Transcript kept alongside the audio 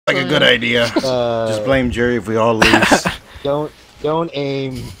like a good idea. Just blame Jerry if we all lose. Don't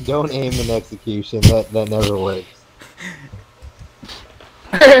aim in execution. That never works.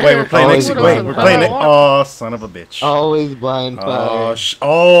 Wait, we're playing we're playing it. Oh, son of a bitch. Always blind fire.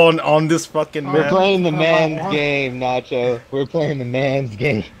 On this fucking map. We're playing the man's game, Nacho. We're playing the man's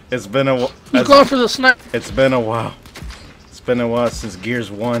game. It's been a while. He's going for the snipe. It's been a while. It's been a while since Gears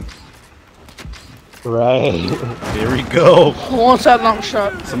 1. Right. Here we go. Who wants that long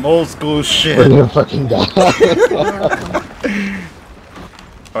shot? Some old school shit. We're gonna fucking die.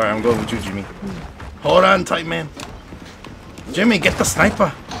 Alright, I'm going with you, Jimmy. Hold on tight, man. Jimmy, get the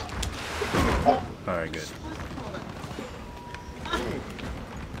sniper. Alright, good.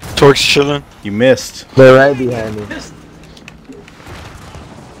 Torque's chilling. You missed. They're right behind me.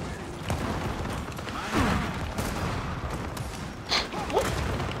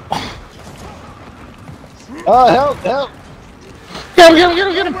 Oh, help, help!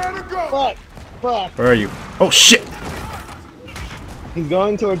 Get him! Fuck. Where are you? Oh, shit! He's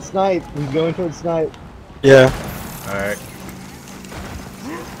going towards snipe. Yeah. Alright.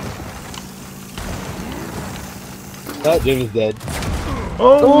 Oh, Jimmy's dead.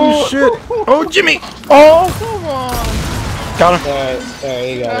 Oh, shit! Oh, Jimmy! Oh, come on! Got him. Alright,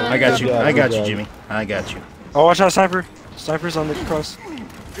 you got it. I got you. Good job, I got good you, job. Jimmy. I got you. Oh, watch out, sniper. Sniper's on the cross.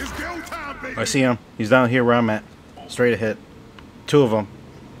 I see him. He's down here where I'm at. Straight ahead. Two of them.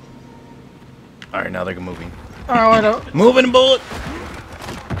 Alright, now they're moving. Alright, wait up. Moving, bullet!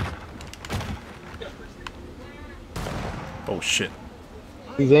 Oh, shit.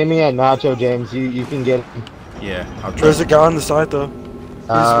 He's aiming at Nacho, James. You can get him. Yeah, I'll try. There's a guy on the side, though. He's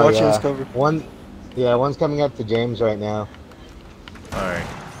watching his cover. One's coming up to James right now. Alright.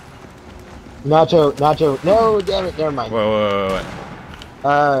 Nacho, no, damn it, never mind. Wait.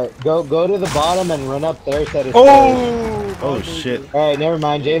 Go to the bottom and run up their set of stairs. Oh, shit. Alright, never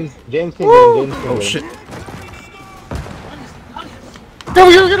mind, James can get him, Oh, shit.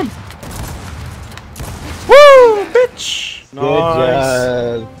 Get him! Woo, bitch! Good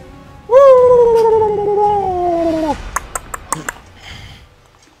job. Woo!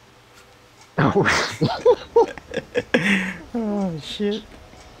 Oh, shit.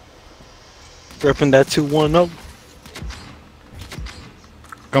 Repping that 2-1 up.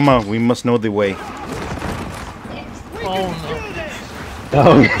 Come on, we must know the way.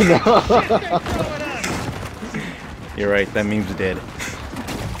 Oh no. You're right, that meme's dead.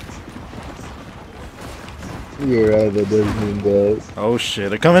 You're right, that does mean that. Oh shit,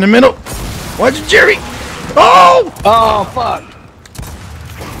 they're coming in the middle! Watch it, Jerry! Oh! Oh fuck!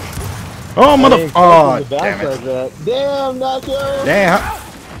 Oh, mother! Oh, damn damn it. like that. Damn, Nacho! Damn!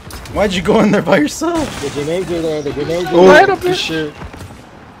 Why'd you go in there by yourself? The grenades are there, the grenades are Oh, there. Right up this shit.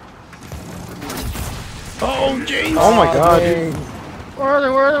 Oh, jeez! Oh my god, dang. dude. Where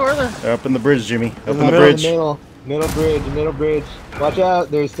are they? They're up in the bridge, Jimmy. Up in the Middle, bridge. Middle bridge. Watch out,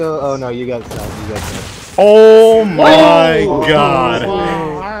 there's still, oh no, you got sniped, Oh my god!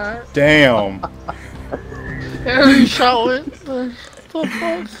 Alright. Damn! Every shot went. The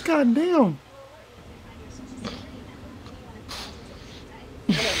fuck? God damn!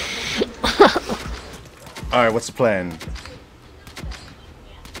 Alright, what's the plan?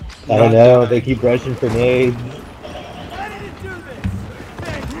 I don't know, they keep rushing for nades.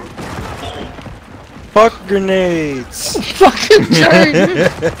 Fuck grenades. Fucking Jerry,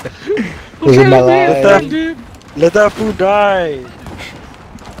 dude. I'm trying to be dude. Let that fool die.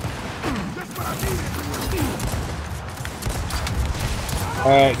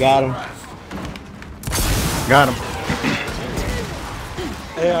 Alright, got him. Got him.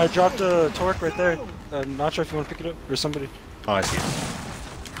 Hey, I dropped a torque right there. Not sure if you want to pick it up or somebody. Oh, I see it.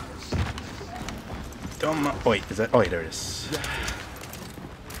 Don't oh, wait, is that? Oh, wait, there it is.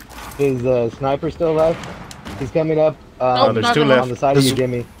 Is the sniper still alive? He's coming up. Oh, there's two left. On the side of you,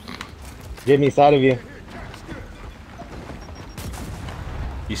 Jimmy. Jimmy, side of you.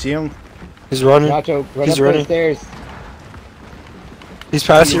 You see him? He's running. Nacho, run He's up running. those stairs. He's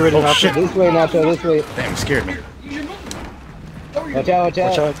past you already. Oh, Nacho. shit. This way, Nacho, this way. Damn, scared me. Watch out, watch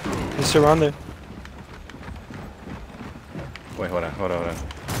out. Watch out. He's still around there. Wait, hold on.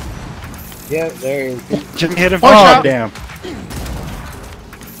 Yeah, there he is. Jimmy hit him. Oh, out. damn.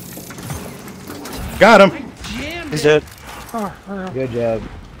 Got him. He's dead. Good job.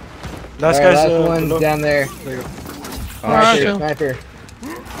 Last Alright, guy's last one's below. down there. There you go. Alright, Sniper.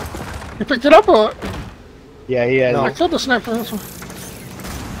 You picked it up or what? Yeah, he has. No. I killed the sniper. This one.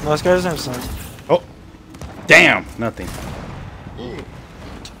 Last guy doesn't have sign. Oh, damn. Nothing.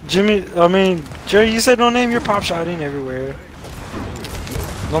 Jimmy, I mean, Jerry, you said no name. You're pop shotting everywhere.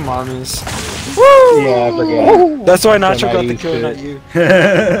 No mommies. Woo! Yeah, I forgot. That's why Nacho not got the used kill, to not it. you.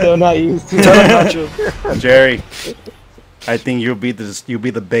 Still not used to Tell him it. Nacho. Jerry, I think you'll be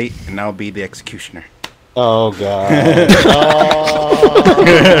the bait, and I'll be the executioner. Oh god. Oh,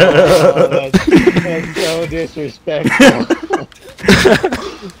 that's so disrespectful.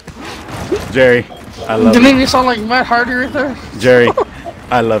 Jerry, I love Didn't you. you sound like Matt Hardy right there? Jerry,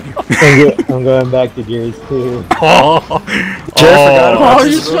 I love you. I'm going back to Gears too. Oh, Jerry forgot about Oh,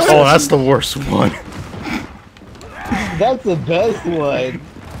 this. you oh, that's the worst one. That's the best one.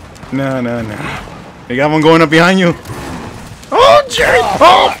 No. You got one going up behind you. Oh, Jerry!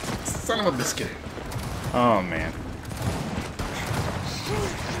 Oh, son of a biscuit. Oh man.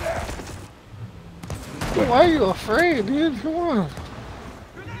 Why are you afraid, dude? Come on.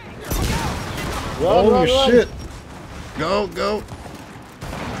 Run. Shit! Go!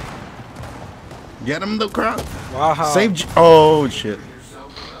 Get him, the crowd. Wow. Save. Oh shit,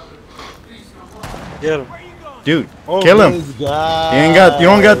 Get him. dude, Oh, kill him. This guy. You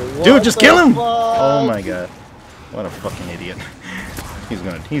don't got. Dude, What just the kill him. fuck? Oh my god, what a fucking idiot.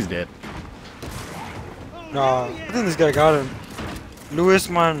 He's dead. Nah, I think this guy got him. Luis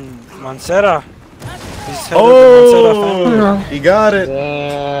Mancera. He's head of the Mancera family. Oh, he got it.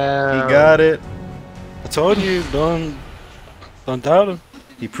 Damn. He got it. I told you, don't doubt him.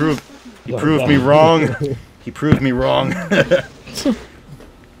 He proved me wrong. He proved me wrong.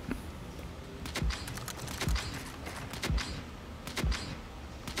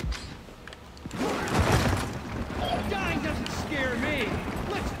 Dying doesn't scare me.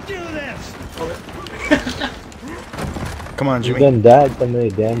 Let's do this. Come on, You've Jimmy. done that so many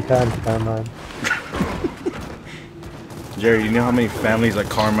damn times, come on. Jerry, you know how many families like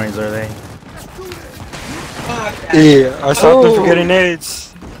Carmines are they? Yeah, I stopped him from getting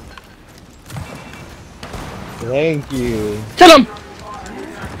AIDS. Thank you. Kill him!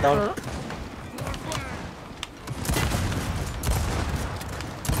 Got him.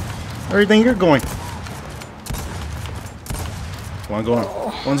 Where do you think you're going? One's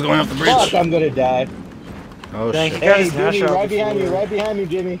going up the bridge. Fuck, I'm gonna die. Oh Thank shit. you. Hey, Guys, Nash Jimmy, out right behind you, before. right behind you,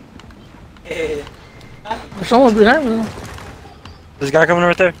 Jimmy. There's someone behind me. There's a guy coming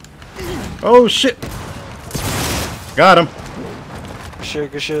right there. Oh shit. Got him.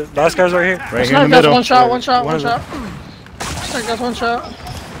 Good shit. Last guy's right here. Right here in the Snipe, that's middle. one shot, one shot. One of them. Snipe, that's one shot.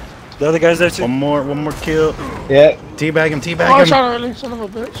 The other guy's there too. One more kill. Yeah. Teabag him, Oh, I teabag him. shot early, son of a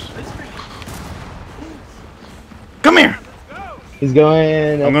bitch. Come here. He's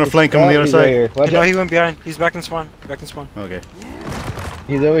going. I'm gonna flank him on the other He's side. Right here. Watch No, out. he went behind. He's back in spawn. Okay.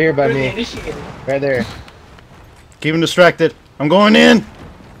 He's over here by me. Right there. Keep him distracted. I'm going in.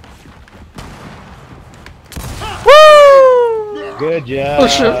 Good job. Oh,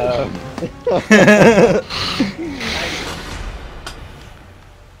 shit.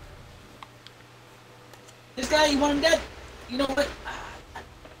 This guy, you want him dead? You know what?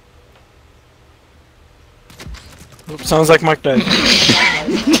 Oops, sounds like Mike died.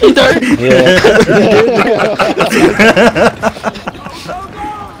 Yeah.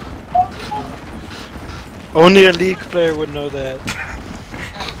 Only a league player would know that.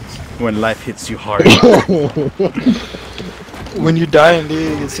 When life hits you hard. When you die in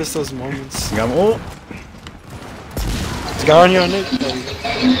league, it's just those moments. Got him. Oh. It's got on you on it.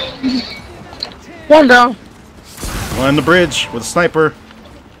 One down. One on the bridge with a sniper.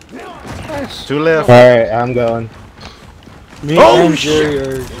 Nice. Two left. Alright, I'm going. Me Oh, and Jerry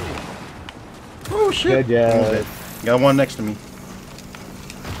are. Oh shit. Good job. Got one next to me.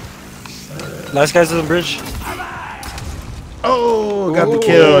 Last guy's on the bridge. Oh, got the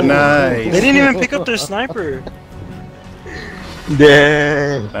kill. They Nice. didn't even pick up their sniper.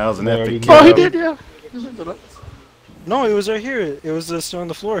 Damn. That was an There epic you kill. Oh, he did, yeah. No, it was right here. It was still on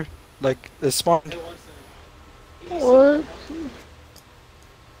the floor. Like, it spawned. What?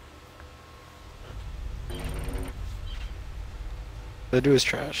 The dude is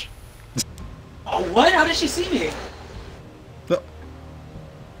trash. Oh, what? How did she see me?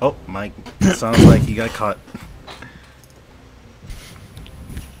 Oh, Mike. Sounds like he got caught.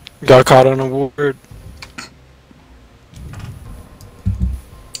 Got caught on a word.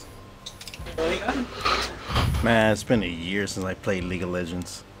 Really got him. Man, it's been a year since I played League of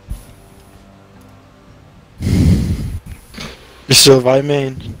Legends. You're still Vi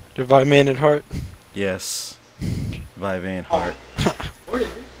main. You're Vi main at heart. Yes. Vivan Hart. Or-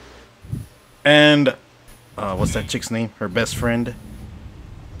 And what's that chick's name? Her best friend?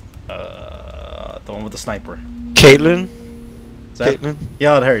 The one with the sniper. Caitlyn? Is that? Caitlyn?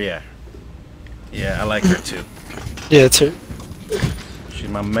 Yeah, her, yeah. Yeah, I like her too. Yeah, it's her. She's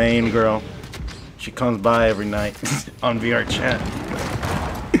my main girl. She comes by every night on VR chat.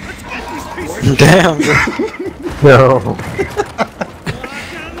 Damn. No.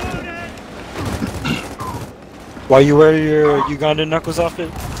 Why you wear your Ugandan knuckles outfit?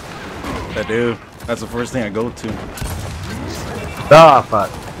 I do. That's the first thing I go to. Ah, fuck.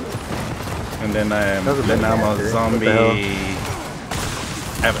 And then I'm That was a bit a nasty. zombie. What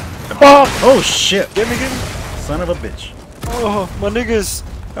Evan. Oh, Oh shit! get me. Son of a bitch. Oh, my niggas.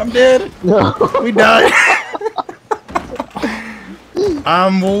 I'm dead. No. We died.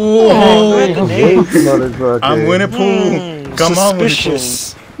 I'm Oh, man, the nades. Motherfucker. I'm Winnie Pooh. Come on, Winnie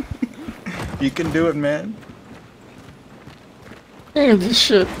suspicious. Pooh. You can do it, man. Damn this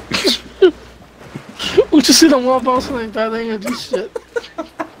shit. We just see them wall bouncing like that. They ain't gonna do shit.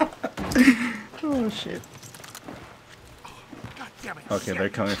 Oh shit. Okay, they're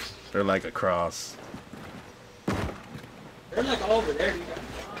coming. They're like across. They're like all over there.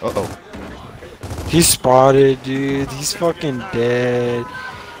 Uh oh. He's spotted, dude. He's fucking dead.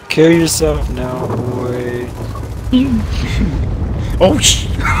 Kill yourself now, boy. Oh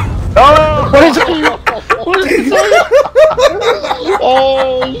shit. Oh! What is it? What did it tell you?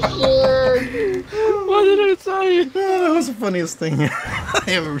 Oh, shit! What did it tell you? Oh, that was the funniest thing I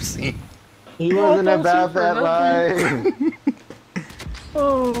ever seen. He wasn't about that life.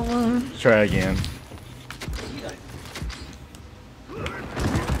 Oh man. Try again.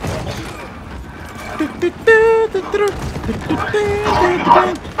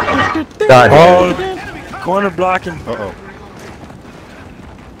 God. Oh, corner blocking. Uh oh.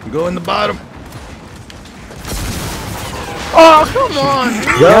 Go in the bottom. Oh come on.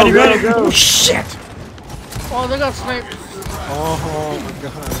 Go, go, go. Oh shit. Oh they got sniped. Oh my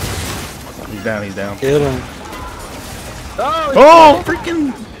god. He's down. He's down. Get him. Oh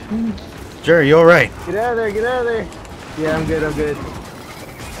freaking. Jerry, you alright? Get out of there, get out of there. Yeah, I'm good, I'm good.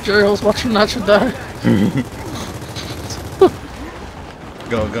 Jerry, I was watching Nacho die.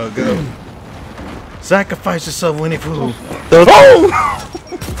 Go, go, go. Sacrifice yourself, Winnie Pooh. Oh!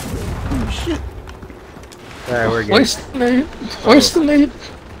 Shit. Alright, we're good. Waste the nade. Waste the nade.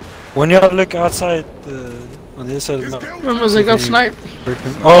 When y'all look outside on the other side of the map. Remember they got sniped.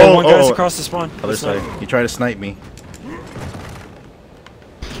 Oh, one guy's across the spawn. Other side. He tried to snipe me.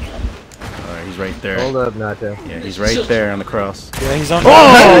 Alright, he's right there. Hold up, Nacho. Yeah, he's right there on the cross. Yeah, he's on. Oh,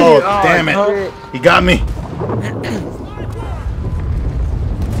 Oh, damn it. shit. He got me.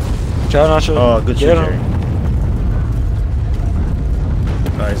 Ciao, Nacho. Oh, good shit, Get Jerry. him.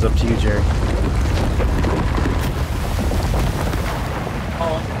 Alright, it's up to you, Jerry.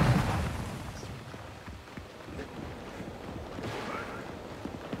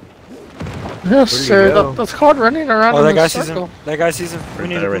 Yes, Where'd he sir. go? That's called running around Oh, in that a guy sees circle. him. That guy sees him. We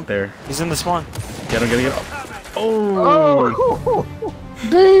need to Right move. there. He's in the spawn. Get him, get him, get him. Oh. Oh!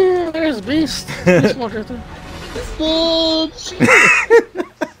 Damn, there's Beast. Beast mode right there.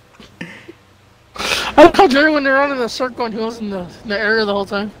 I thought Jerry when they were running the circle and he was in the area the whole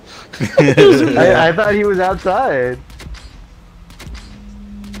time. I thought he was outside.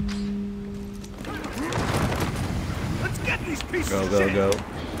 Let's get these pieces Go, go, go.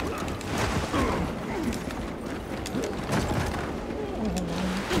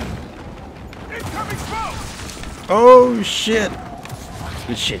 incoming smoke! Oh, shit.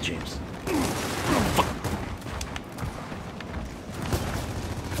 Good shit, James.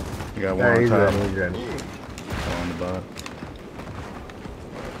 You got one Alright, on he's top. running, he's running. One on the bottom.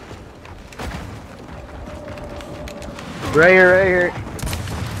 Right here, right here.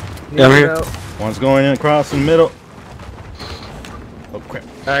 Yeah, I'm here. One's going in across in the middle. Oh, crap.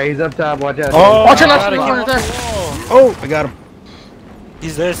 Alright, he's up top, watch out. Oh, Watch out, I that's gotta the get corner off there. the wall. Oh, I got him.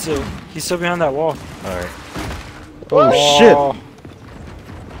 He's there still. He's still behind that wall. Alright. Oh, shit.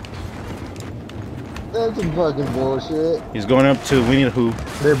 That's some fucking bullshit. He's going up to Winnie the Pooh.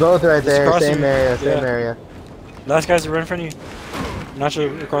 They're both right there, crossing. same area, same Yeah. area. Last guy's right in front of you.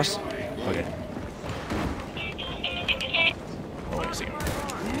 Nacho across. Okay. Oh, I see him.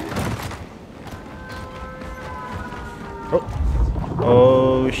 Oh.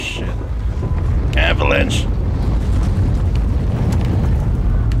 Oh, shit. Avalanche.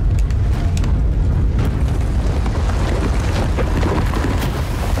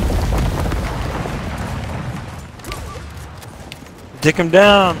 Dick him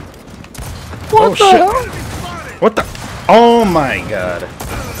down. Oh, shit. What the? Oh, my God.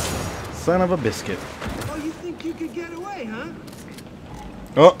 Son of a biscuit. Oh, you think you could get away, huh?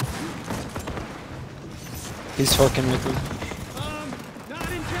 Oh. He's fucking with him.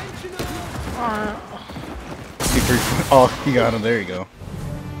 Not intentional. Oh, you got him. There you go.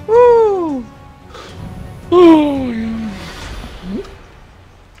 Woo! Oh, yeah.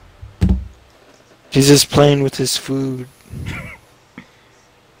 He's just playing with his food.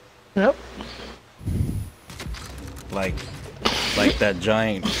 Yep. like that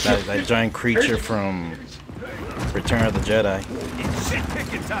giant creature from Return of the Jedi. It's shit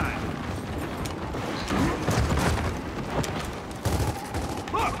picking time.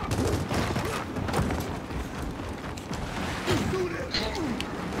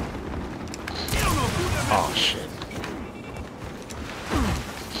 Oh shit.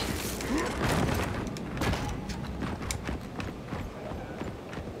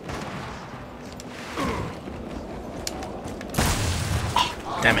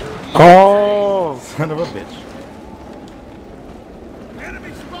 Damn it. Oh! Son of a bitch.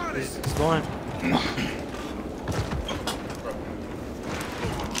 Enemy spotted. He's going.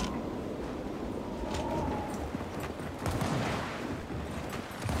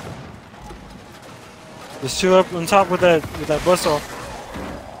 There's two up on top with that buzzsaw.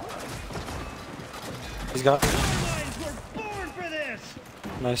 He's got. We're born for this.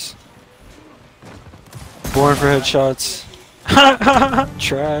 Nice. Born for headshots.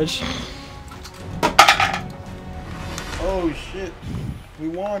 Trash. Oh shit. We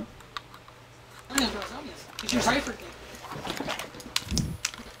won. It's your cipher game.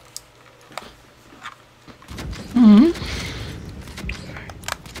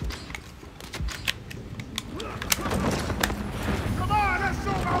 Come on, let's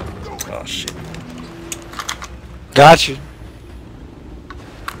show how we do it. Oh shit. Got you.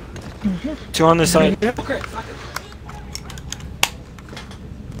 Two on this side. Okay, fuck it.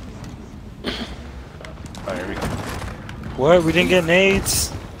 Alright, here we go. What? We didn't get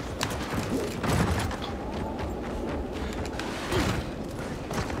nades?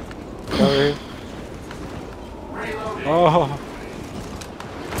 Sorry. Oh.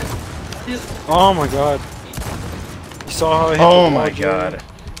 Oh my god. You saw how I hit Oh the my wall, Jerry? god.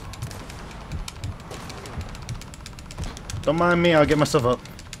 Don't mind me, I'll get myself up.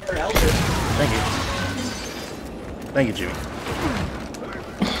 Thank you. Thank you, Jimmy.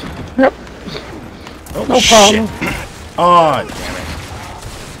 Yep. Oh, No shit. problem. Oh, damn it.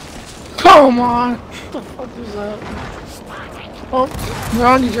 Come on. What the fuck is that? Oh, they're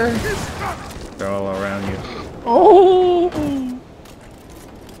on you, Jerry. They're all around you. Oh.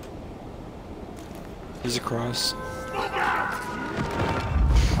 He's across.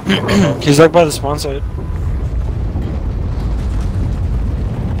 He's like by the spawn site.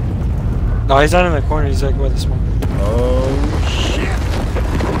 No, he's not in the corner, he's like by the spawn. Oh, shit.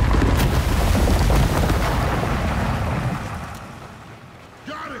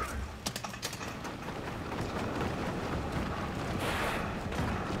 Got it.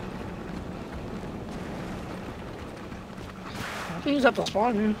 I think he's at the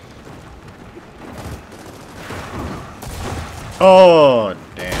spawn, dude. Oh,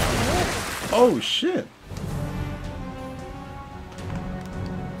 damn. Oh, shit.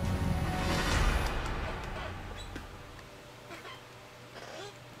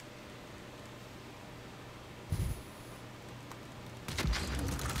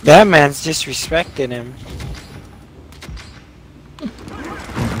 That man's disrespecting him.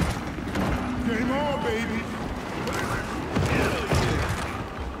 Game on, baby.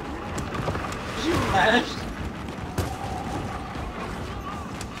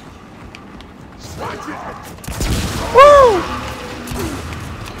 Watch it. Woo!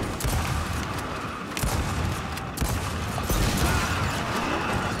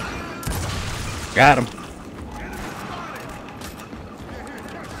 Got him.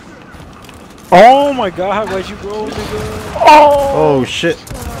 Oh my god, why'd you go, nigga? Oh, shit.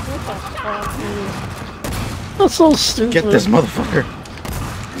 That's so stupid. Get this motherfucker.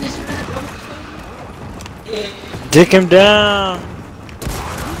 Dick him down.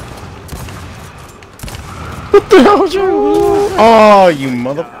 What the hell, Jerry? Oh, you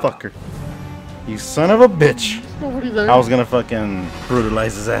motherfucker. You son of a bitch. Nobody there. I was gonna fucking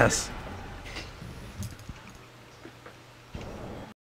brutalize his ass.